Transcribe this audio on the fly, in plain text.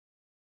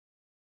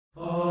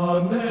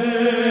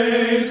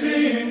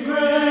Amazing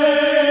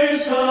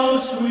grace, how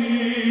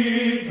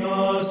sweet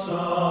the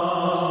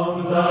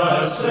sound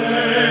that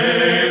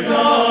saved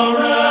a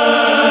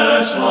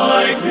wretch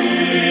like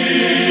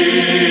me.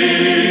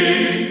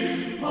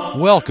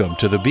 Welcome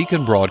to the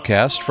Beacon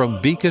broadcast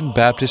from Beacon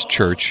Baptist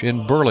Church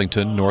in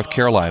Burlington, North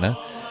Carolina,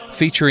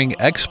 featuring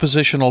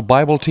expositional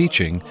Bible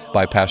teaching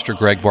by Pastor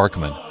Greg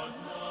Barkman.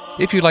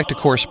 If you'd like to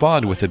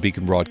correspond with the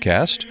Beacon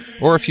broadcast,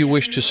 or if you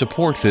wish to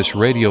support this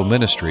radio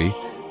ministry,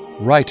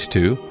 write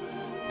to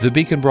the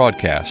Beacon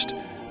Broadcast,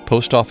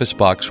 Post Office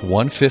Box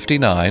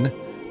 159,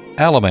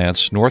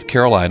 Alamance, North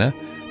Carolina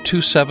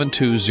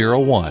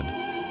 27201,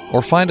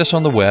 or find us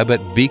on the web at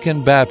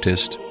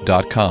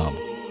beaconbaptist.com.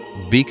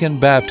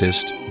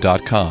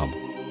 beaconbaptist.com.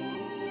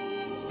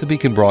 The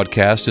Beacon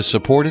broadcast is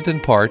supported in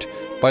part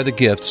by the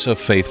gifts of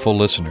faithful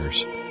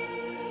listeners.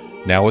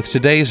 Now with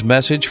today's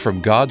message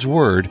from God's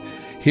Word,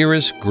 here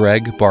is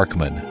Greg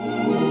Barkman.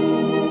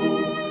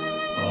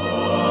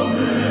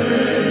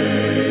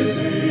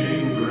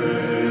 Amazing grace.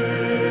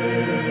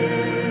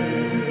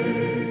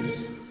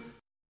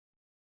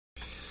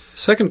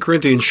 2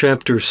 Corinthians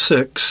chapter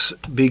 6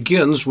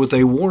 begins with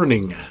a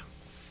warning.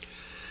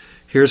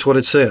 Here's what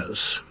it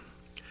says.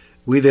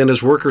 We then,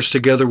 as workers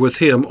together with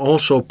him,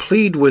 also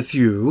plead with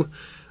you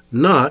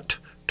not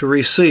to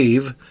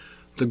receive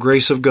the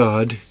grace of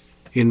God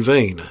in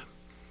vain.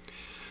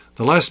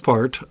 The last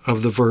part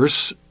of the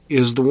verse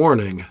is the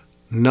warning,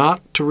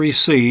 not to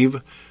receive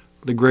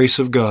the grace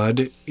of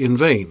God in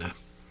vain.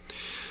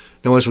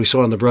 Now, as we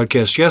saw in the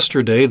broadcast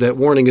yesterday, that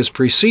warning is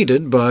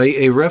preceded by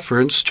a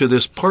reference to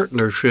this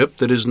partnership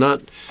that is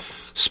not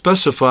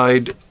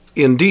specified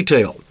in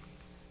detail.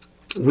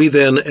 We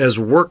then, as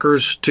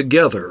workers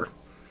together,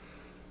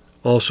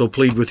 also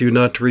plead with you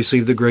not to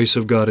receive the grace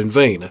of God in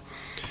vain.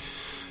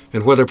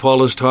 And whether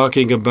Paul is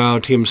talking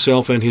about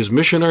himself and his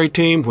missionary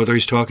team, whether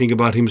he's talking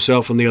about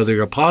himself and the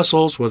other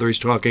apostles, whether he's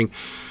talking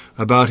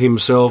about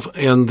himself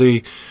and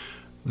the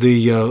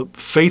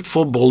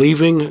faithful,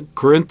 believing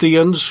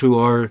Corinthians who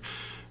are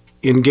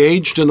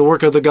engaged in the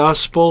work of the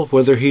gospel,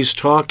 whether he's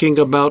talking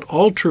about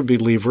all true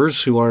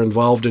believers who are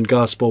involved in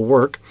gospel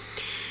work,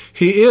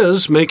 he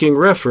is making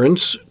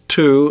reference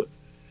to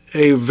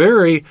a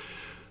very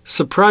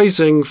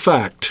surprising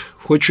fact,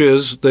 which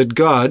is that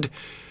God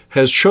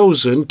has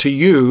chosen to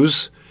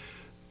use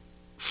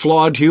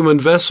flawed human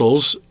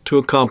vessels to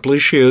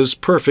accomplish his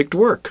perfect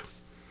work.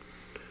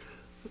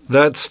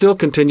 That still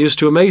continues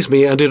to amaze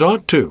me, and it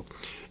ought to.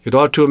 It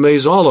ought to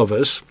amaze all of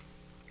us,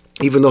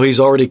 even though he's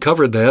already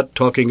covered that,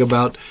 talking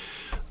about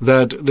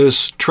that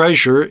this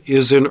treasure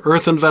is in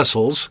earthen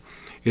vessels,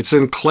 it's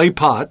in clay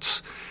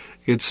pots,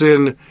 it's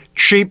in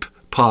cheap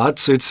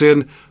pots, it's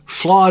in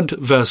flawed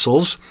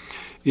vessels.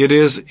 It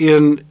is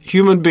in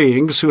human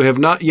beings who have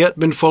not yet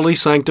been fully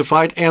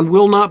sanctified and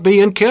will not be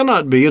and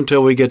cannot be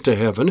until we get to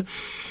heaven,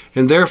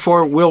 and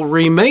therefore will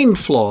remain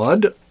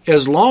flawed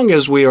as long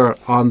as we are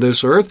on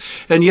this earth,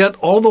 and yet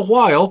all the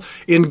while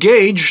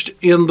engaged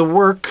in the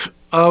work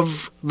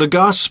of the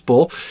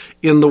gospel,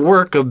 in the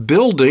work of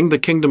building the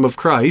kingdom of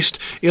Christ,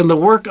 in the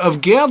work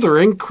of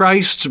gathering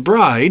Christ's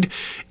bride,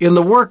 in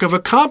the work of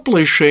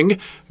accomplishing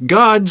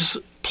God's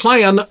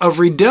plan of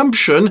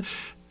redemption.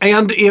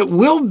 And it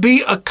will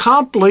be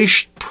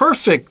accomplished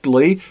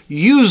perfectly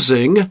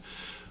using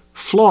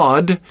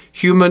flawed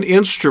human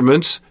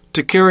instruments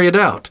to carry it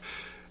out.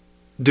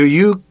 Do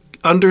you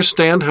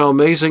understand how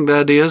amazing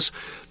that is?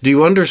 Do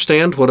you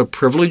understand what a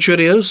privilege it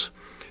is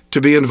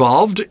to be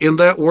involved in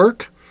that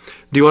work?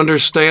 Do you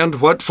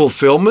understand what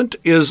fulfillment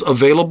is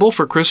available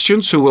for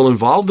Christians who will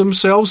involve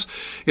themselves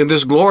in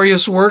this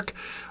glorious work?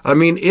 I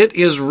mean, it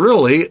is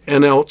really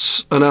an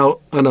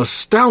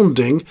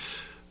astounding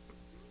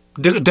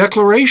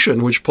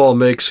declaration which Paul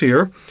makes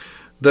here,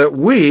 that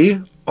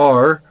we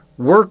are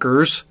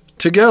workers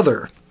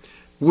together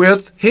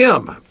with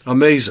him.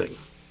 Amazing.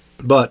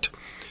 But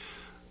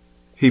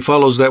he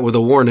follows that with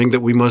a warning that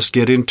we must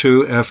get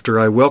into after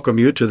I welcome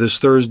you to this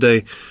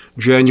Thursday,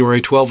 January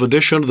 12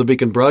 edition of the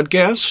Beacon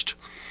broadcast,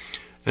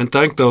 and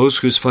thank those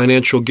whose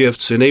financial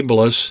gifts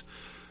enable us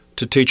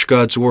to teach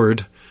God's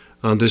Word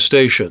on this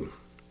station.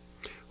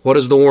 What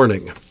is the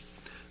warning?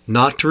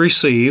 Not to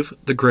receive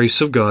the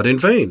grace of God in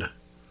vain.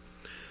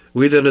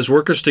 We then, as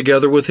workers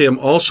together with him,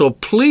 also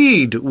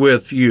plead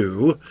with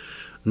you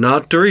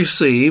not to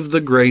receive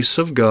the grace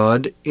of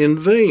God in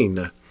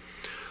vain.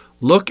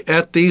 Look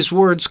at these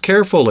words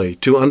carefully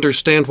to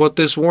understand what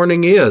this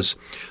warning is.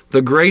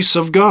 The grace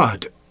of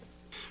God.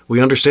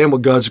 We understand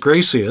what God's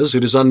grace is.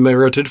 It is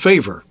unmerited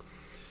favor.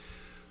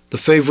 The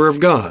favor of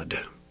God.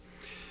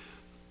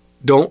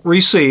 Don't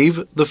receive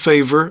the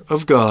favor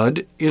of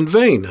God in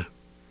vain.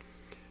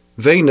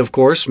 Vain, of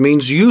course,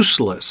 means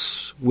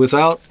useless,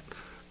 without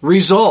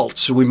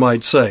results, we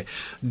might say.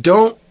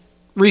 Don't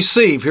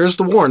receive, here's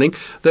the warning,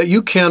 that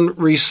you can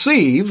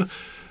receive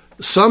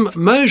some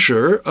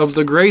measure of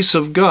the grace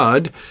of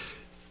God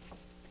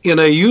in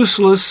a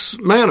useless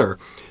manner,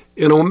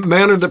 in a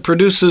manner that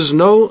produces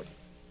no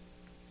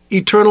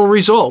eternal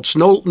results,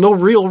 no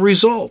real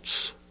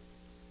results.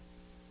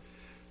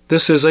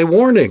 This is a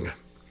warning.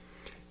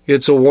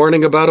 It's a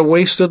warning about a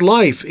wasted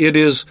life. It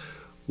is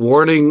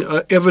warning,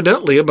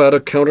 evidently, about a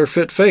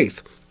counterfeit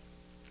faith.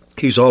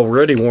 He's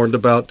already warned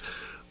about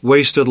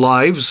wasted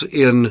lives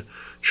in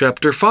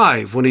chapter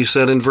 5, when he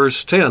said in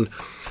verse 10,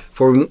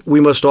 "For we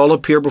must all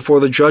appear before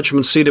the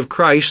judgment seat of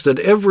Christ, that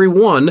every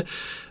one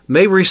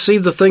may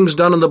receive the things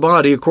done in the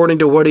body according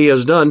to what he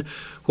has done,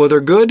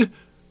 whether good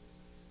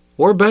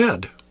or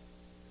bad."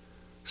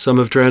 Some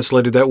have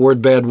translated that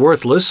word bad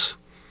worthless,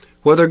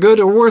 whether good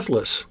or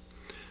worthless.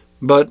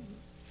 But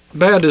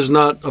bad is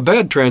not a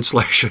bad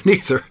translation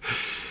either.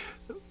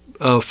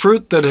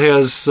 Fruit that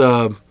has,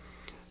 that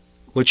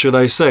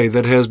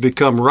has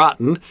become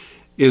rotten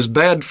is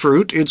bad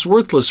fruit. It's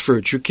worthless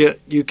fruit. You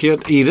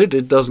can't eat it.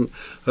 It doesn't.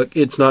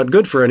 It's not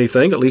good for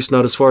anything, at least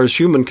not as far as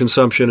human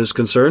consumption is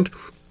concerned.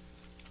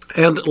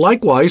 And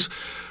likewise,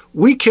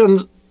 we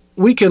can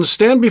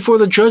stand before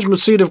the judgment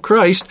seat of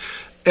Christ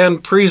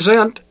and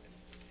present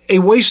a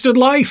wasted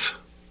life.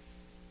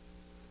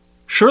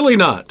 Surely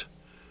not.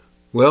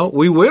 Well,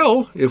 we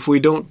will if we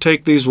don't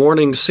take these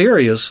warnings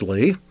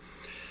seriously.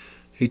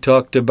 He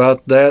talked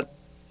about that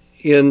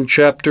in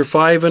chapter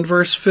 5 and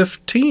verse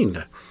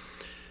 15.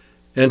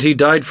 "And he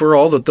died for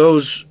all, that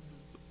those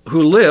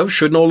who live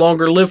should no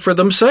longer live for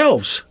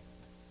themselves,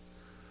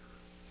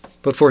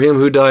 but for him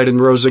who died and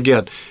rose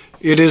again."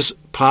 It is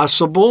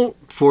possible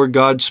for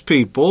God's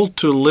people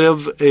to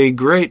live a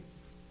great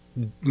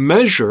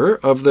measure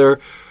of their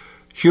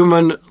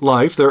human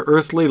life, their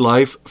earthly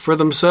life, for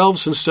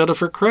themselves instead of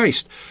for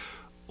Christ.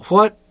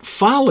 What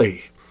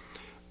folly!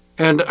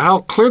 And how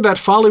clear that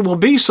folly will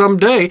be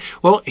someday.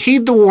 Well,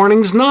 heed the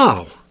warnings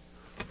now.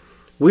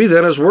 "We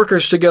then, as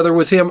workers together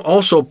with him,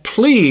 also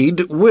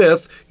plead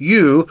with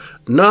you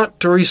not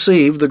to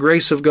receive the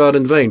grace of God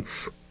in vain."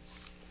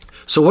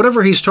 So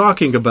whatever he's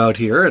talking about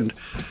here, and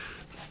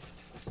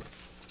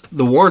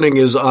the warning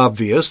is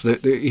obvious,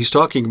 that he's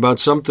talking about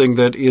something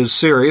that is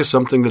serious,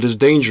 something that is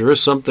dangerous,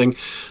 something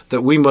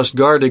that we must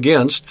guard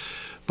against.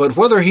 But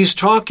whether he's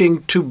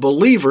talking to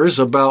believers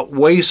about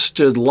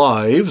wasted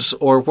lives,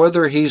 or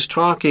whether he's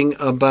talking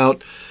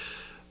about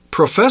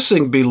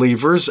professing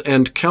believers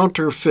and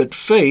counterfeit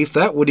faith,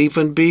 that would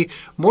even be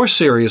more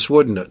serious,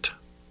 wouldn't it?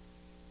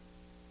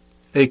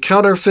 A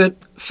counterfeit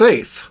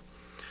faith,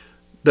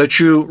 that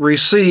you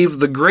receive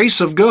the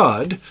grace of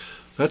God,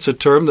 that's a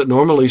term that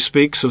normally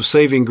speaks of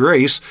saving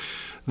grace,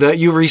 that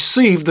you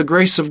receive the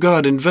grace of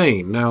God in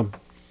vain. Now,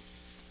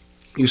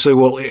 you say,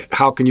 well,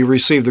 how can you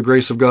receive the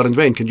grace of God in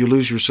vain? Can you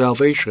lose your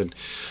salvation?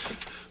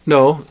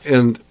 No,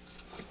 and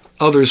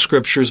other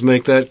scriptures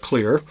make that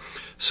clear.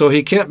 So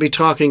he can't be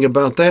talking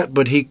about that,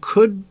 but he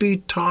could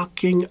be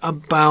talking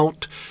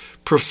about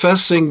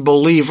professing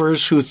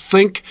believers who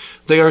think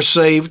they are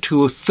saved,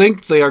 who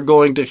think they are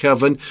going to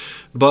heaven,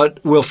 but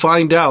will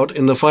find out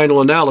in the final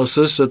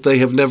analysis that they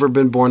have never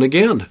been born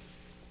again.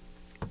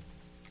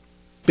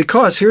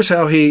 Because here's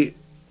how he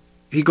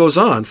goes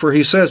on, "For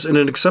he says, in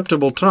an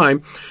acceptable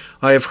time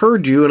I have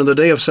heard you, and in the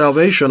day of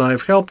salvation I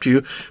have helped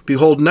you.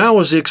 Behold,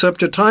 now is the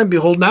accepted time.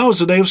 Behold, now is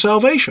the day of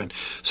salvation."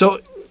 So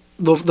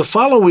the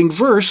following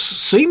verse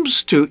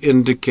seems to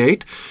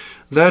indicate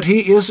that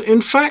he is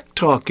in fact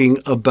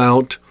talking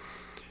about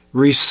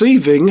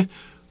receiving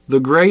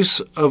the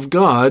grace of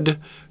God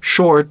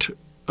short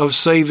of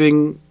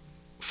saving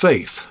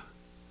faith,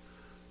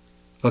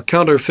 a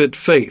counterfeit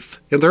faith.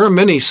 And there are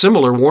many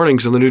similar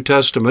warnings in the New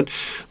Testament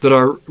that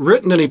are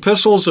written in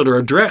epistles that are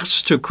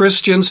addressed to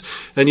Christians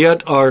and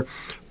yet are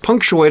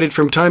punctuated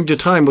from time to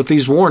time with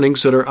these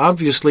warnings that are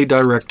obviously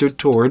directed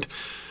toward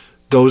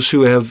those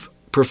who have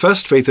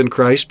professed faith in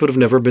Christ but have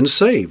never been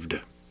saved.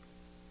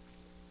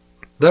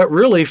 That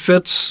really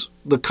fits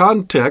the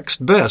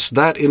context best,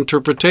 that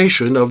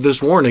interpretation of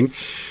this warning,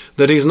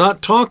 that he's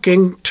not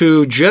talking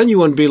to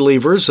genuine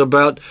believers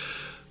about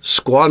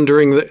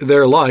squandering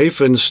their life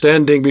and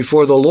standing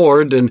before the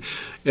Lord and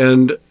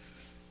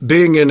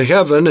being in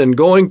heaven and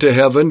going to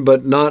heaven,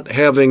 but not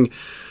having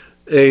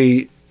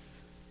a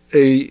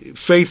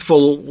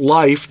faithful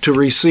life to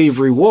receive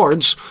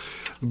rewards.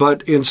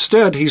 But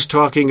instead, he's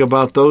talking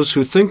about those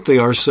who think they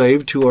are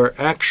saved, who are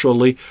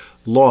actually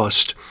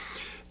lost.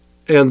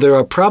 And there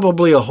are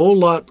probably a whole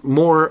lot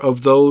more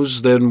of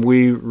those than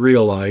we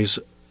realize.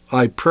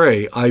 I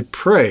pray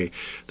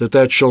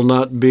that shall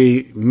not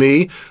be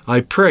me. I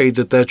pray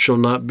that shall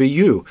not be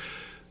you.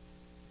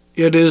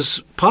 It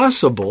is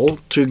possible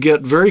to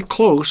get very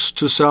close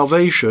to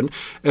salvation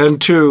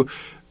and to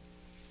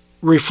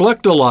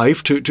reflect a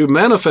life, to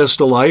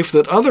manifest a life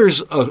that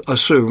others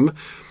assume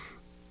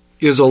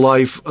is a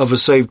life of a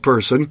saved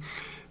person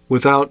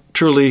without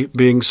truly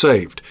being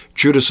saved.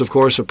 Judas, of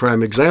course, a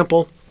prime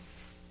example.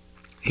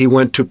 He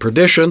went to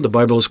perdition. The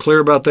Bible is clear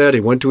about that.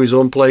 He went to his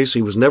own place.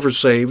 He was never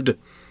saved.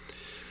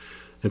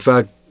 In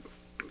fact,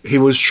 he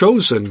was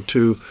chosen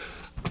to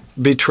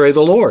betray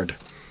the Lord.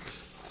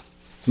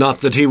 Not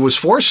that he was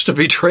forced to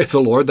betray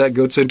the Lord. That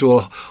goes into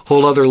a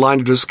whole other line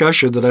of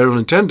discussion that I don't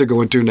intend to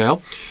go into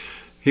now.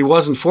 He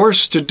wasn't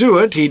forced to do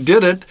it. He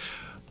did it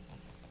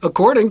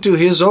according to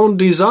his own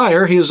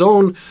desire, his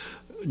own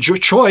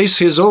choice,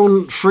 his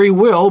own free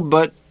will,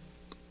 but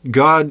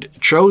God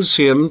chose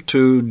him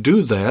to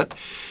do that,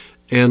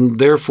 and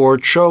therefore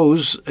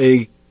chose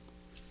a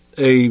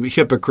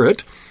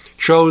hypocrite,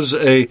 chose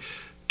a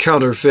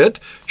counterfeit,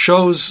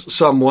 chose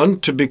someone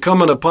to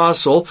become an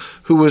apostle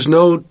who was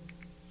no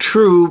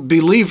true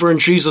believer in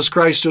Jesus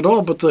Christ at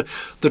all. But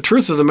the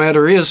truth of the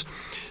matter is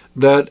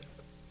that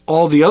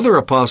all the other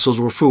apostles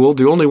were fooled.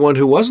 The only one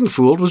who wasn't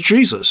fooled was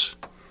Jesus.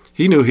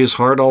 He knew his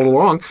heart all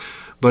along,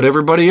 but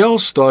everybody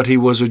else thought he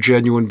was a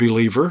genuine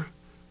believer.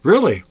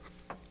 Really.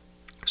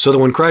 So that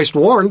when Christ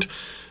warned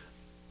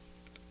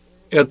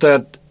at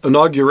that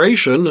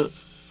inauguration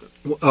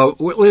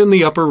in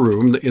the upper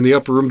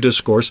room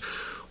discourse,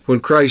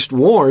 when Christ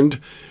warned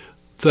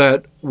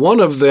that one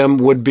of them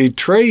would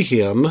betray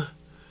him,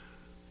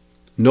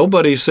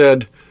 nobody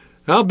said,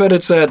 "I'll bet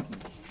it's that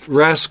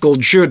rascal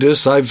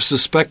Judas. I've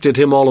suspected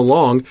him all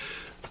along."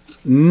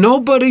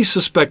 Nobody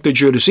suspected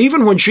Judas.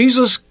 Even when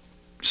Jesus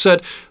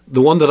said,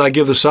 "The one that I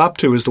give the sop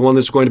to is the one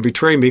that's going to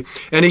betray me,"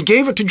 and he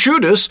gave it to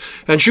Judas,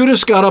 and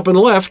Judas got up and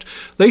left,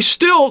 they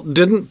still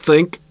didn't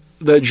think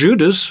that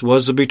Judas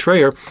was the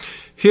betrayer.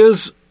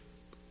 His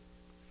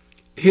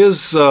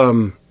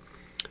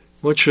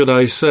what should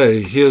I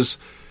say? His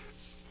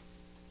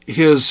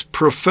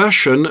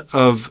profession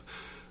of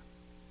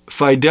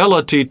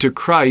fidelity to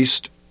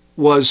Christ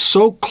was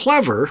so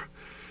clever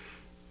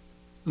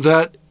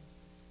that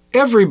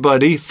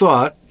everybody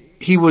thought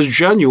he was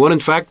genuine. In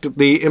fact,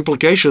 the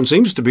implication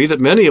seems to be that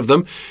many of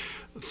them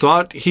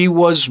thought he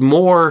was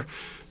more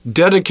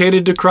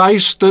dedicated to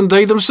Christ than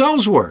they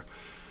themselves were.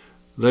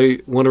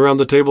 They went around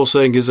the table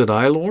saying, "Is it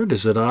I, Lord?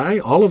 Is it I?"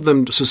 All of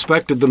them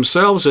suspected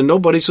themselves, and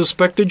nobody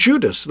suspected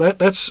Judas.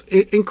 That's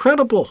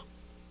incredible.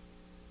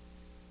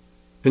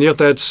 And yet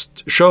that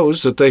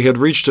shows that they had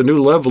reached a new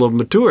level of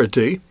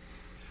maturity.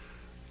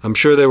 I'm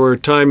sure there were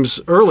times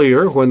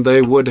earlier when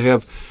they would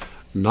have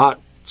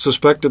not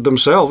suspected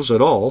themselves at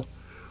all.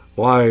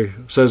 "Why,"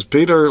 says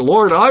Peter,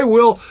 "Lord, I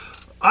will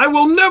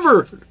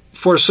never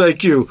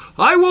forsake you.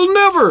 I will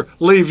never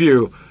leave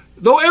you.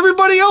 Though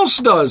everybody else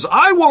does,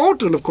 I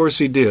won't." And of course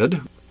he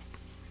did.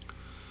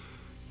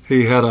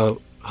 He had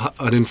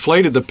an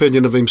inflated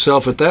opinion of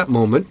himself at that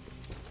moment.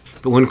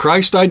 But when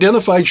Christ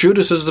identified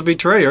Judas as the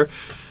betrayer,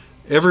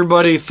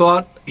 everybody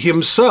thought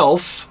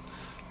himself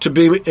to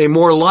be a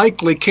more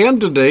likely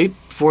candidate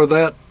for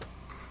that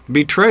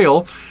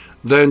betrayal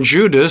than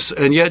Judas,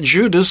 and yet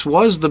Judas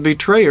was the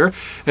betrayer,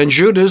 and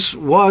Judas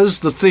was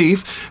the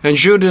thief, and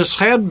Judas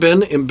had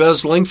been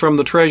embezzling from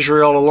the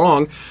treasury all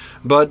along,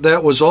 but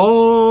that was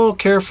all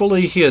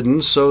carefully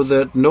hidden so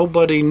that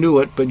nobody knew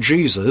it but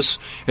Jesus,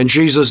 and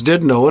Jesus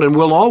did know it and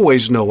will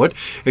always know it,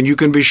 and you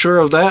can be sure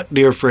of that,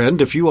 dear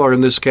friend, if you are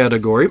in this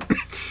category.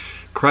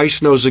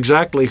 Christ knows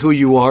exactly who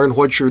you are and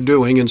what you're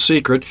doing in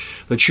secret,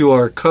 that you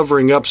are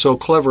covering up so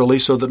cleverly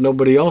so that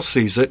nobody else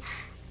sees it.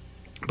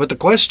 But the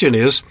question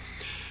is,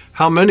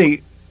 how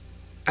many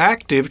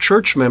active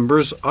church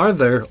members are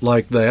there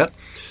like that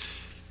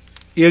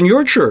in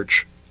your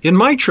church, in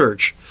my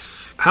church?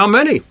 How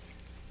many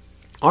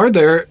are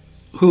there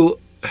who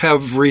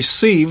have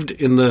received,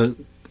 in the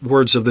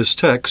words of this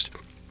text,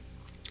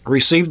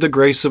 received the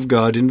grace of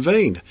God in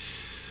vain,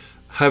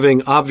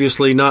 having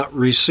obviously not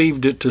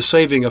received it to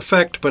saving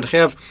effect, but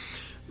have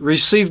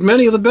received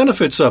many of the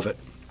benefits of it,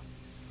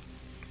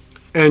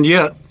 and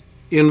yet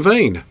in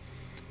vain?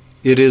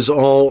 It is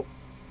all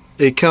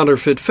a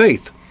counterfeit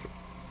faith,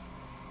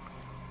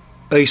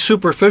 a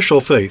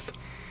superficial faith,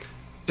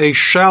 a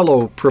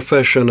shallow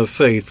profession of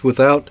faith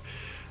without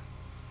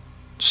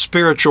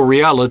spiritual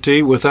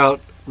reality, without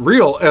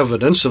real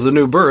evidence of the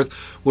new birth,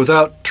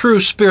 without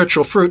true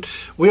spiritual fruit.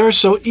 We are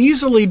so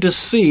easily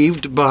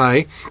deceived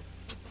by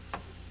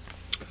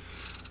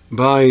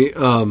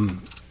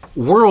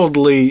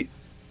worldly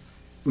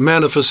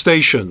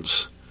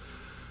manifestations,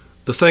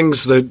 the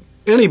things that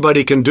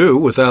anybody can do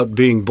without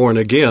being born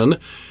again.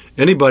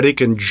 Anybody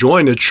can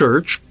join a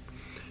church.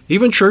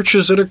 Even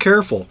churches that are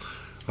careful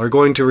are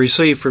going to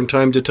receive from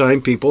time to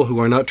time people who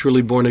are not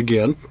truly born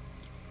again.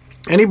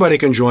 Anybody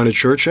can join a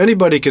church.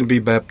 Anybody can be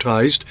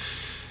baptized.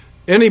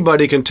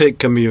 Anybody can take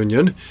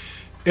communion.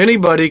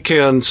 Anybody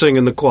can sing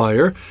in the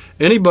choir.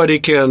 Anybody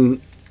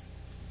can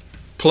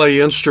play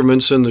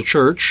instruments in the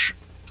church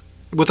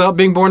without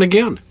being born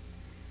again.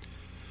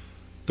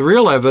 The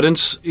real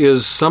evidence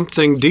is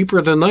something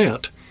deeper than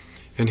that.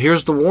 And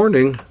here's the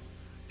warning.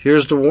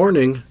 Here's the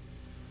warning.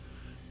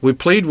 We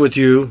plead with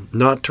you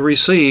not to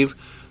receive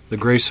the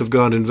grace of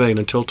God in vain.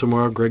 Until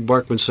tomorrow, Greg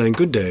Barkman saying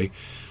good day.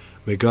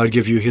 May God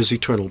give you his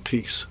eternal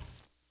peace.